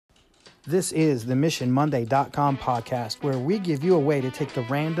This is the MissionMonday.com podcast, where we give you a way to take the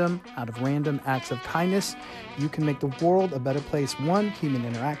random out of random acts of kindness. You can make the world a better place, one human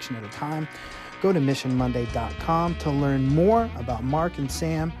interaction at a time. Go to MissionMonday.com to learn more about Mark and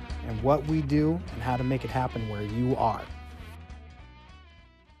Sam and what we do and how to make it happen where you are.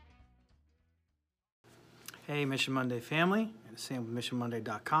 Hey, Mission Monday family, it's Sam with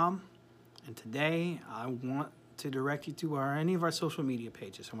MissionMonday.com, and today I want to direct you to any of our social media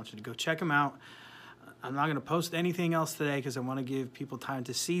pages. I want you to go check them out. I'm not going to post anything else today because I want to give people time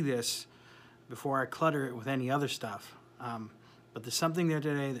to see this before I clutter it with any other stuff. But there's something there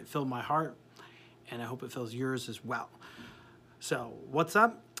today that filled my heart, and I hope it fills yours as well. So, what's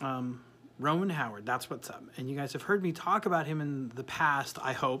up? Rowan Howard, that's what's up. And you guys have heard me talk about him in the past,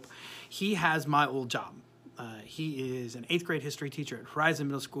 I hope. He has my old job. He is an 8th grade history teacher at Horizon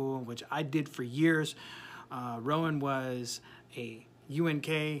Middle School, which I did for years. Rowan was a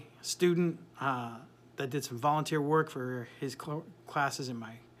UNK student that did some volunteer work for his classes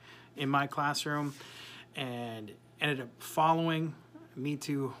in my classroom, and ended up following me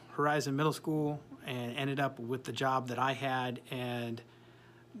to Horizon Middle School and ended up with the job that I had. And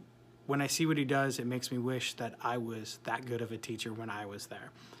when I see what he does, it makes me wish that I was that good of a teacher when I was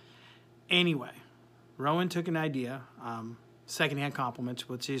there. Anyway, Rowan took an idea, Secondhand Compliments,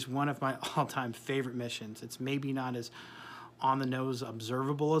 which is one of my all-time favorite missions. It's maybe not as on-the-nose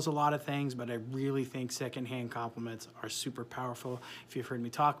observable as a lot of things, but I really think secondhand compliments are super powerful. If you've heard me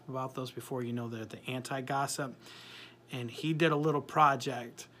talk about those before, you know they're the anti-gossip. And he did a little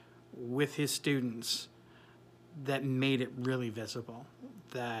project with his students that made it really visible,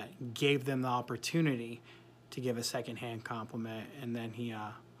 that gave them the opportunity to give a secondhand compliment, and then he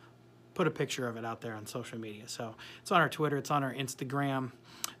put a picture of it out there on social media. So it's on our Twitter, it's on our Instagram,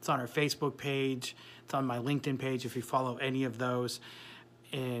 it's on our Facebook page, it's on my LinkedIn page if you follow any of those.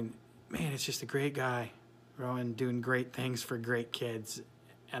 And man, it's just a great guy, Rowan, doing great things for great kids.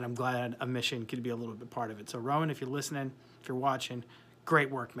 And I'm glad a mission could be a little bit part of it. So Rowan, if you're listening, if you're watching,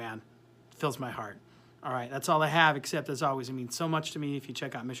 great work, man. Fills my heart. All right, that's all I have, except as always, it means so much to me if you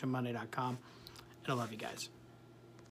check out MissionMonday.com. And I love you guys.